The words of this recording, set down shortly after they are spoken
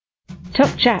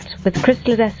Top Chat with Kris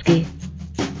Sladewski.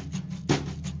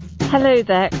 Hello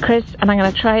there, Kris, and I'm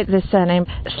going to try this surname,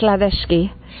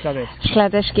 Sladewski.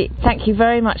 Sladewski. Thank you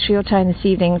very much for your time this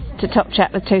evening to Top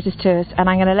Chat with Totus2us, and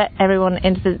I'm going to let everyone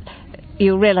into the...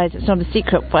 You'll realise it's not a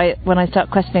secret when I start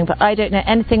questioning, but I don't know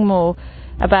anything more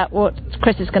about what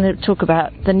Kris is going to talk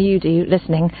about than you do,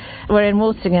 listening. We're in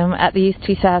Walsingham at the Youth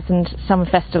 2000 Summer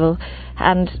Festival,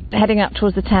 and heading up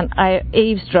towards the tent, I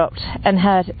eavesdropped and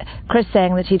heard Kris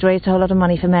saying that he'd raised a whole lot of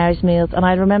money for Mary's Meals, and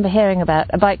I remember hearing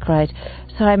about a bike ride.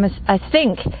 So I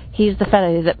think he's the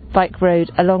fellow that bike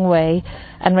rode a long way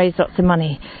and raised lots of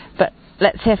money. But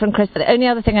let's hear from Kris. The only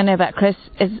other thing I know about Kris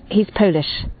is he's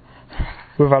Polish.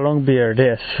 With a long beard,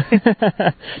 yes.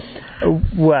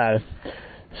 Well,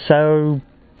 so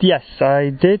yes, I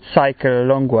did cycle a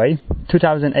long way,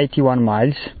 2,081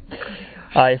 miles.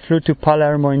 I flew to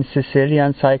Palermo in Sicily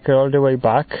and cycled all the way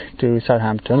back to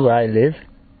Southampton, where I live,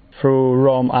 through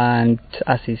Rome and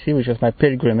Assisi, which was my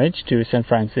pilgrimage to St.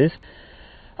 Francis.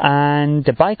 And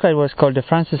the bike ride was called the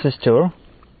Francis's Tour.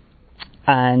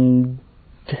 And,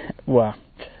 well,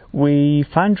 we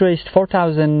fundraised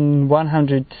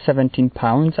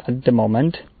 £4,117 at the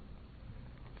moment.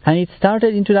 And it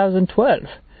started in 2012,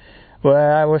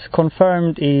 where I was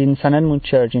confirmed in St. Edmund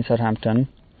Church in Southampton.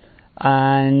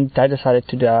 And I decided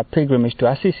to do a pilgrimage to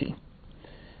Assisi.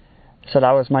 So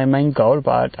that was my main goal,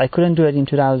 but I couldn't do it in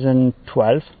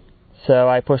 2012. So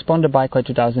I postponed the bike ride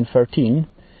to 2013.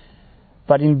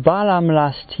 But in Balam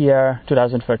last year,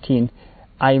 2013,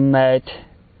 I met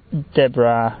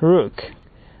Deborah Rook.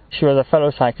 She was a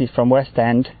fellow cyclist from West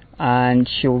End, and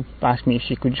she asked me if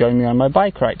she could join me on my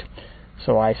bike ride.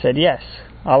 So I said yes.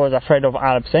 I was afraid of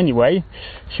Alps anyway.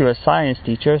 She was a science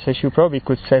teacher, so she probably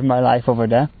could save my life over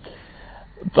there.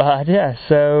 But yeah,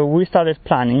 so we started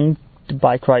planning the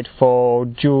bike ride for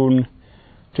June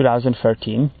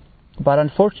 2013. But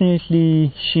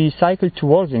unfortunately, she cycled to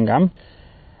Walsingham,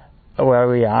 where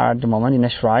we are at the moment, in a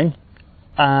shrine.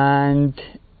 And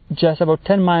just about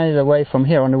 10 miles away from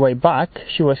here, on the way back,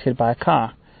 she was hit by a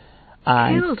car.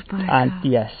 Killed by a car? And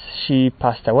yes, she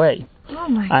passed away. Oh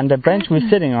my And the bench we're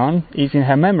sitting on is in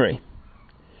her memory.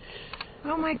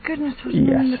 Oh my goodness, what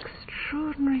an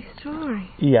extraordinary story.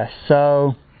 Yes,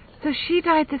 so she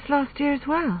died this last year as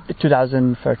well?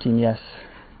 2013, yes.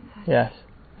 Yes,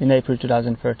 in April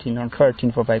 2013, on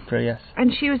 13th of April, yes.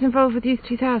 And she was involved with Youth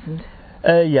 2000?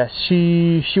 Yes,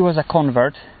 she was a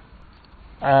convert,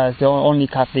 the only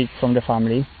Catholic from the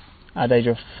family, at the age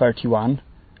of 31.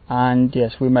 And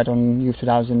yes, we met on Youth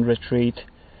 2000 retreat,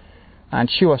 and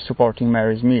she was supporting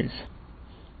Mary's Meals.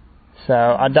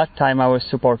 So at that time I was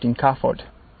supporting CAFOD.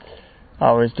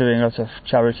 I was doing lots of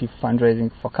charity fundraising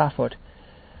for CAFOD.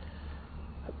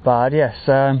 But yes,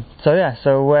 so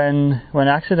when the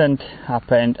accident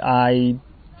happened, I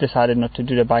decided not to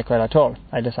do the bike ride at all.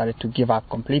 I decided to give up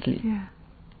completely. Yeah.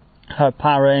 Her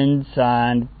parents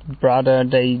and brother,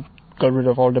 they got rid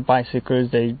of all the bicycles.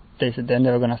 They said they're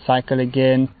never going to cycle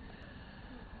again.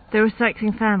 They were a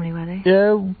cycling family, were they?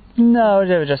 No,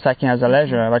 they were just cycling as a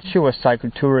leisure. But she was cycle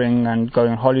touring and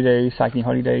going on holidays, cycling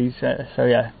holidays.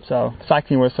 So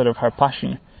cycling was sort of her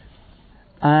passion.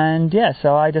 And yeah,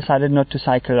 so I decided not to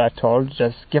cycle at all,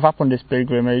 just give up on this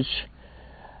pilgrimage.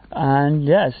 And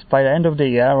yes, by the end of the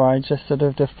year, I just sort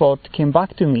of, the thought came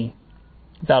back to me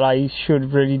that I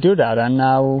should really do that. And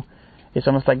now it's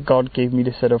almost like God gave me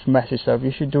this sort of message of,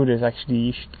 you should do this actually,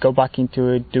 you should go back into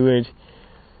it, do it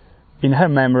in her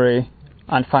memory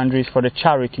and fundraise for the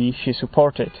charity she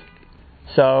supported.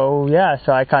 So yeah,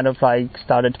 so I kind of like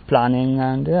started planning,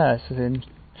 and yes.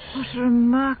 What a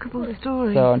remarkable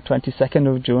story. So on 22nd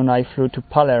of June I flew to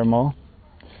Palermo.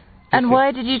 And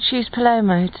why did you choose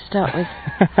Palermo to start with?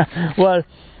 Well,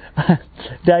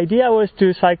 the idea was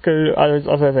to cycle, as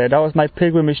I said, that was my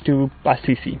pilgrimage to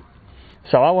Assisi.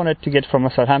 So I wanted to get from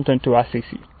Southampton to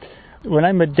Assisi. When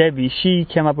I met Debbie, she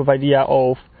came up with the idea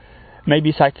of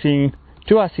maybe cycling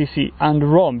to Assisi and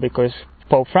Rome, because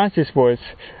Pope Francis was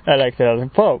elected as a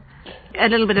Pope. A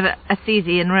little bit of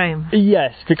Assisi in Rome.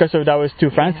 Yes, because of that was two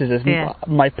Francises,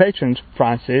 my patron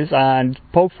Francis and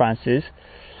Pope Francis.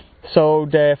 So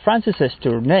the Francis's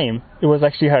Tour name, it was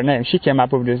actually her name. She came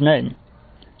up with this name.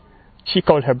 She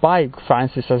called her bike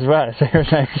Francis as well, so it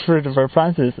was like fruit of her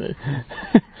Francis.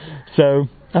 So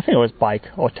I think it was bike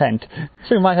or tent.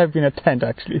 So it might have been a tent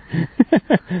actually.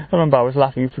 I remember I was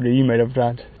laughing through the email of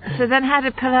that. So then how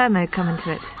did Palermo come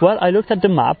into it? Well, I looked at the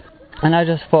map and I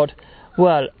just thought,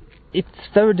 well, it's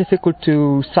very difficult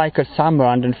to cycle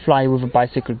somewhere and then fly with a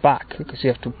bicycle back, because you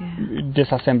have to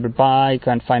disassemble the bike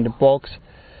and find a box.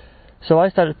 So I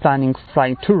started planning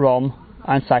flying to Rome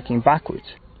and cycling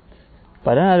backwards.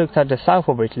 But then I looked at the south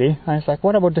of Italy, and it's like,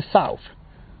 what about the south?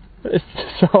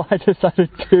 So I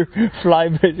decided to fly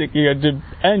basically at the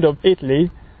end of Italy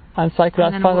and cycle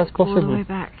as fast as possible. All the way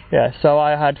back. Yeah, so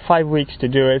I had 5 weeks to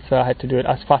do it, so I had to do it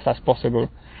as fast as possible.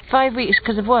 5 weeks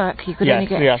because of work? You could only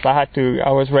get... Yes,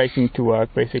 I was racing to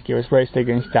work basically. I was racing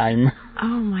against time. Oh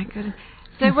my goodness.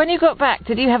 So when you got back,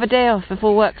 did you have a day off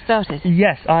before work started?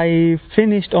 Yes, I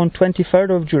finished on 23rd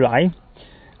of July,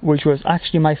 which was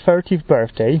actually my 30th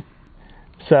birthday.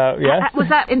 So, yes. Was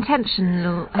that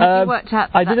intentional? Have you worked out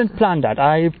I didn't plan that.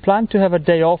 I planned to have a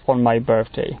day off on my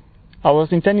birthday. I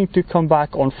was intending to come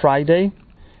back on Friday,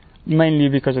 mainly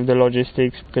because of the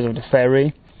logistics, because of the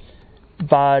ferry.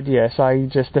 But yes, I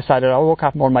just decided I woke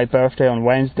up on my birthday on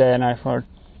Wednesday and I thought,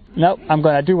 no, I'm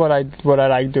going to do what I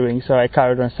like doing. So I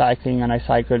carried on cycling and I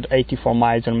cycled 84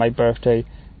 miles on my birthday.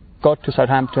 Got to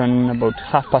Southampton about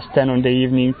 10:30 on the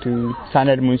evening to St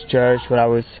Edmund's Church, where I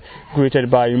was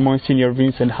greeted by Monsignor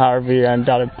Vincent Harvey and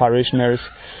other parishioners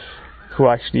who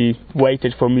actually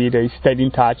waited for me. They stayed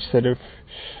in touch, sort of.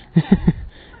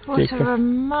 What a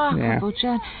remarkable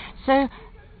journey. So,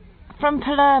 from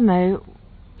Palermo,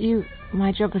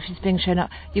 my geography's being shown up,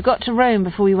 you got to Rome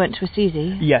before you went to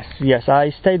Assisi? Yes,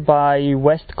 I stayed by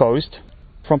West Coast.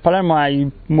 From Palermo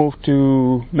I moved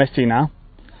to Messina.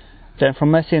 Then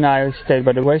from Messina I stayed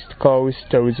by the West Coast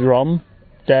towards Rome,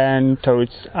 then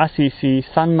towards Assisi,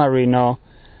 San Marino.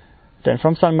 Then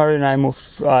from San Marino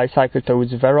I cycled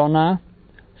towards Verona,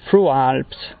 through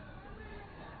Alps,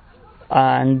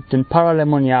 and then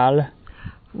Palermo.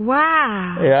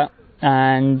 Wow! Yeah,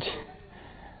 and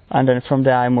then from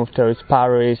there I moved towards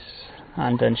Paris,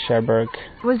 and then Cherbourg.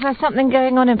 Was there something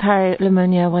going on in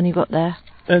Palermo when you got there?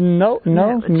 No.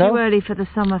 Too early for the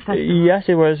summer festival? Yes,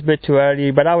 it was a bit too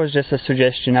early, but that was just a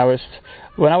suggestion.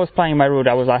 When I was planning my route,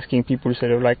 I was asking people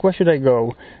sort of like, where should I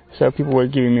go? So people were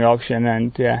giving me option,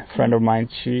 and a friend of mine,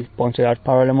 she pointed out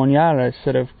Palermo as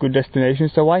sort of good destination,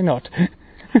 so why not?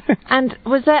 And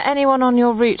was there anyone on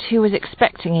your route who was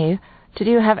expecting you? Did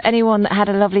you have anyone that had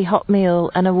a lovely hot meal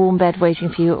and a warm bed waiting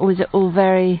for you, or was it all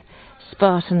very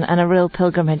Spartan and a real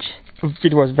pilgrimage?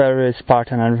 It was very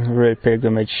Spartan and a real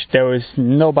pilgrimage. There was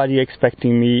nobody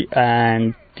expecting me,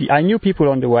 and I knew people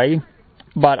on the way,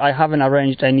 but I haven't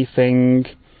arranged anything.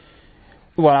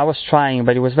 Well, I was trying,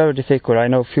 but it was very difficult. I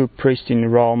know a few priests in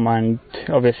Rome, and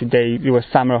obviously it was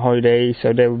summer holiday,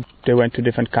 so they went to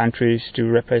different countries to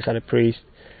replace other priests,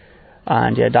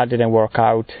 and that didn't work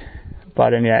out.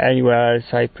 But then anywhere else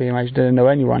I pretty much didn't know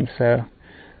anyone, so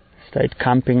stayed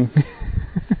camping.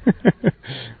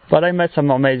 But I met some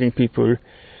amazing people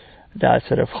that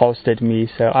sort of hosted me.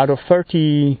 So out of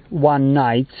 31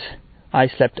 nights, I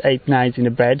slept 8 nights in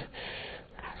a bed.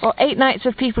 Well, 8 nights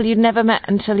with people you'd never met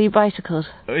until you bicycled.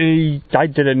 I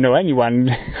didn't know anyone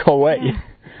away. Yeah.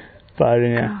 But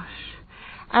Gosh.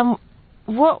 And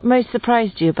what most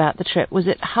surprised you about the trip? Was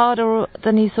it harder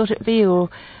than you thought it'd be, or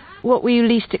what were you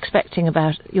least expecting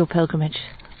about your pilgrimage?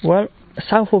 Well,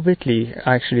 south of Italy,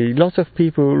 actually, lots of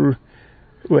people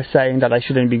were saying that I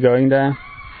shouldn't be going there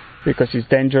because it's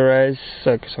dangerous,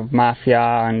 because of mafia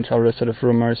and all those sort of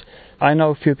rumors. I know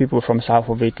a few people from south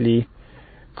of Italy,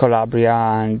 Calabria,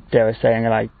 and they were saying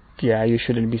like, yeah, you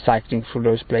shouldn't be cycling through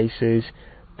those places.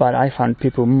 But I found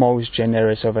people most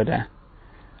generous over there.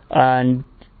 And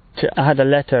I had a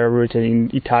letter written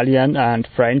in Italian and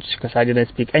French because I didn't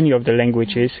speak any of the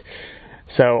languages.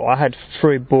 So I had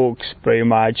 3 books pretty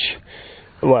much,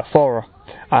 well, 4.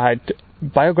 I had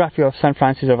biography of St.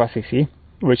 Francis of Assisi,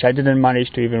 which I didn't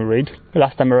manage to even read.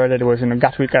 Last time I read it was in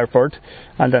Gatwick Airport,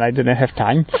 and then I didn't have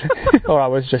time, or I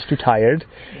was just too tired.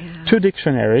 Yeah. 2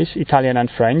 dictionaries, Italian and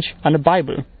French, and a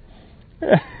Bible.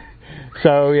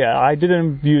 So I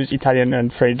didn't use Italian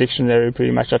and French dictionary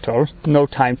pretty much at all. No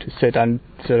time to sit and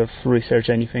sort of research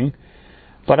anything.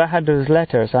 But I had those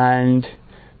letters, and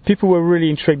people were really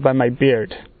intrigued by my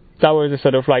beard. That was a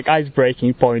sort of like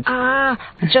ice-breaking point.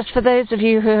 Just for those of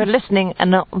you who are listening and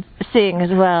not seeing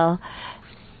as well,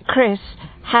 Kris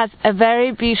has a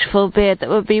very beautiful beard that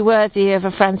would be worthy of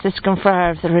a Franciscan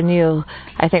friar of the renewal,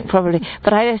 I think probably.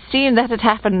 But I assume that had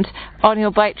happened on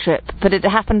your bike trip, but it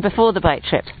happened before the bike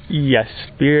trip. Yes,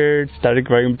 beard started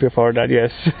growing before that,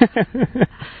 yes.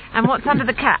 And what's under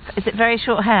the cap? Is it very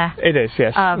short hair? It is,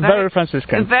 yes. Very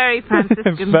Franciscan. Very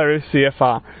Franciscan. Very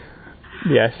CFR.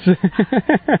 Yes.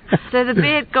 So the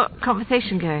beard got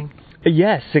conversation going?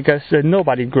 Yes, because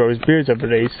nobody grows beards over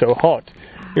there. It's so hot.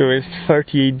 It was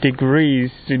 30 degrees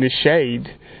in the shade.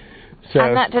 So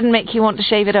and that didn't make you want to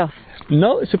shave it off?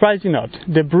 No, surprisingly not.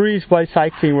 The breeze while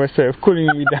cycling was sort of cooling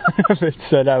me down a bit,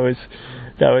 so that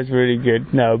was really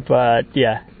good. No, but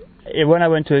when I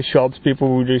went to the shops,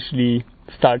 people would usually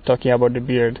start talking about the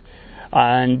beard.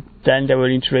 And then they were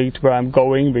intrigued where I'm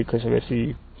going, because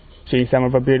obviously seeing some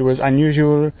of a beard was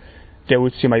unusual. They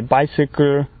would see my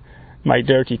bicycle, my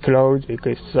dirty clothes,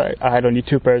 because I had only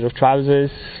 2 pairs of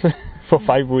trousers for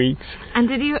 5 weeks. And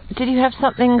did you have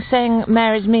something saying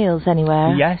Mary's Meals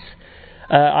anywhere? Yes.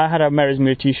 I had a Mary's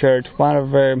Meal t-shirt. One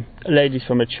of the ladies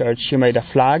from the church, she made a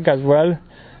flag as well.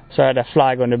 So I had a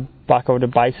flag on the back of the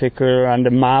bicycle and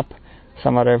a map.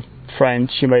 Some other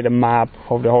friend, she made a map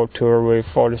of the whole tour with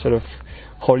all the sort of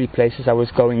holy places I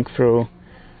was going through.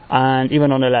 And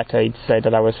even on the letter it said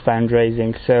that I was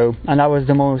fundraising. So, and that was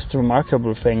the most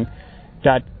remarkable thing,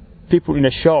 that people in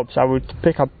the shops, I would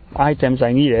pick up items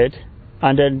I needed,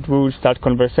 and then we would start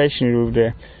conversation with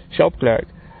the shop clerk,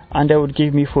 and they would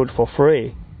give me food for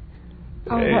free.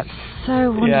 Oh, that's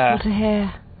so wonderful to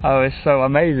hear. Oh, it's so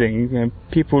amazing. You know,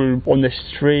 people on the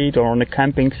street or on the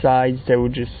camping sites, they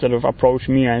would just sort of approach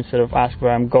me and sort of ask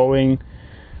where I'm going,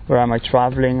 where am I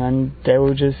traveling, and they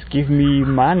would just give me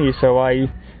money. So I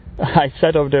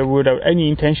set off there without any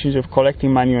intentions of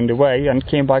collecting money on the way, and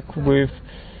came back with,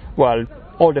 well,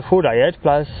 all the food I ate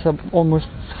plus almost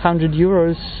 100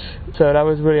 euros. So that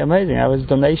was really amazing. That was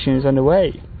donations on the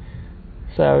way.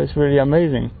 So it was really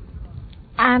amazing.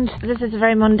 And this is a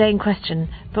very mundane question,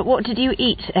 but what did you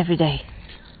eat every day?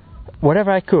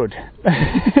 Whatever I could.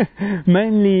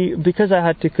 Mainly because I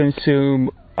had to consume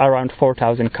around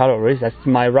 4,000 calories. That's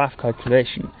my rough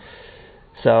calculation.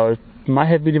 So it might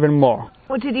have been even more.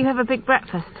 Well, did you have a big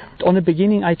breakfast? On the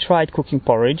beginning I tried cooking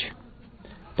porridge,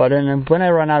 but then when I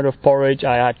ran out of porridge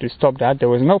I had to stop that. There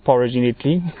was no porridge in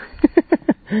Italy.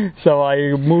 So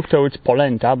I moved towards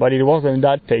polenta, but it wasn't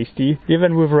that tasty,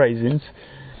 even with raisins.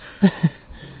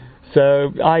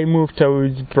 So I moved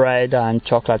towards bread and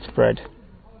chocolate spread.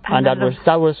 And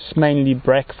that was mainly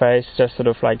breakfast, just sort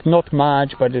of like not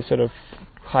much, but it's sort of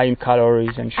high in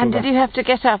calories and sugar. And did you have to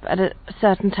get up at a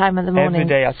certain time in the morning? Every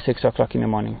day at 6 o'clock in the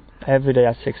morning. Every day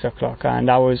at 6 o'clock. And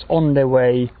I was on the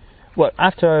way, well,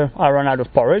 after I ran out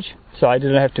of porridge, so I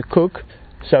didn't have to cook.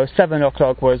 So 7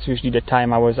 o'clock was usually the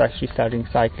time I was actually starting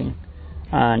cycling,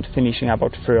 and finishing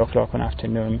about 3 o'clock in the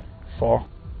afternoon, 4.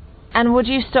 And would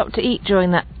you stop to eat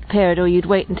during that period, or you'd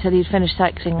wait until you'd finished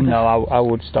cycling? No, I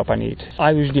would stop and eat.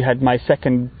 I usually had my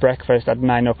second breakfast at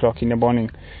 9 o'clock in the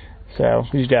morning. So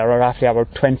usually I was roughly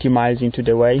about 20 miles into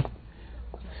the way.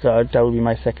 So that would be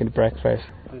my second breakfast.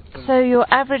 So your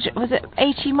average, was it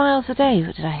 80 miles a day,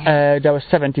 did I hear? That was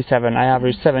 77. I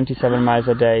averaged 77 miles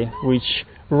a day, which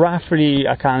roughly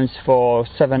accounts for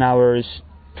 7 hours,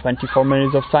 24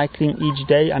 minutes of cycling each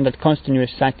day, and that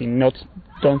continuous cycling,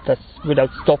 without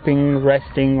stopping,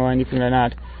 resting or anything like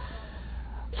that.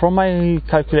 From my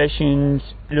calculations,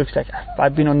 it looks like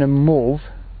I've been on the move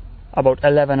about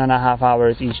 11 and a half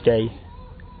hours each day.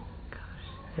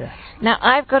 Yeah. Now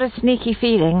I've got a sneaky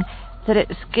feeling that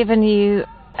it's given you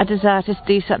a desire to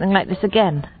do something like this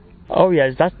again. Oh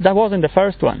yes, that wasn't the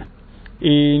first one.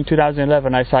 In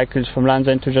 2011 I cycled from Land's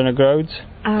End to John O'Groats.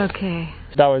 Oh, okay.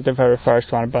 That was the very first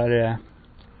one, but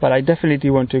I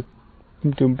definitely want to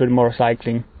do a bit more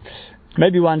cycling.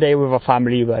 Maybe one day with a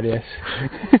family, but yes.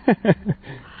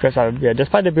 Because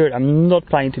despite the beard, I'm not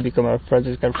planning to become a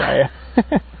Franciscan friar.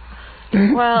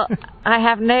 Well, I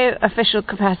have no official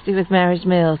capacity with Mary's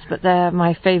Meals, but they're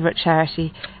my favourite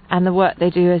charity, and the work they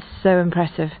do is so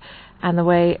impressive, and the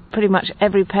way pretty much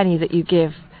every penny that you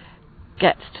give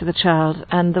gets to the child,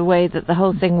 and the way that the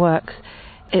whole thing works,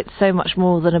 it's so much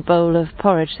more than a bowl of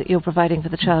porridge that you're providing for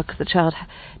the child, because the child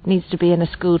needs to be in a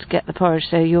school to get the porridge,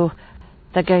 so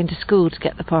they're going to school to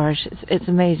get the porridge. It's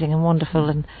amazing and wonderful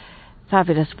and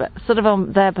fabulous, but sort of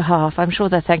on their behalf, I'm sure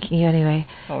they're thanking you anyway.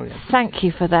 Oh, yeah. Thank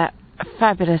you for that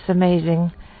fabulous,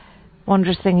 amazing,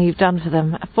 wondrous thing you've done for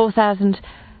them.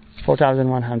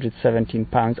 4,117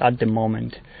 pounds at the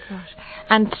moment. Gosh.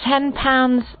 And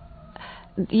 £10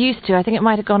 used to, I think it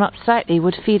might have gone up slightly,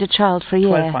 would feed a child for a year.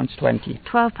 £12.20.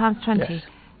 £12.20. Yes.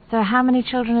 So how many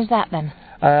children is that then?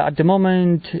 At the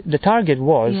moment, the target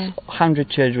was 100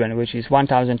 children, which is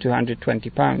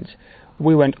 £1,220.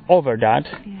 We went over that.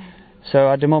 Yeah.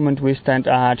 So at the moment we stand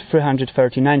at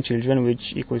 339 children,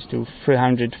 which equals to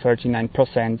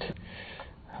 339%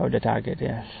 of the target,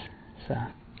 yes. So.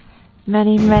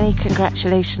 Many, many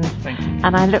congratulations. Thank you.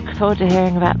 And I look forward to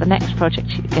hearing about the next project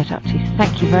you get up to.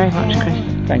 Thank you very much, Kris.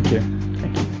 Thank you.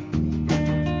 Thank you.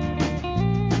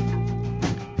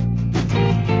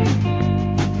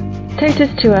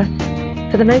 Totus2us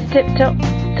for the most tip-top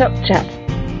top chat.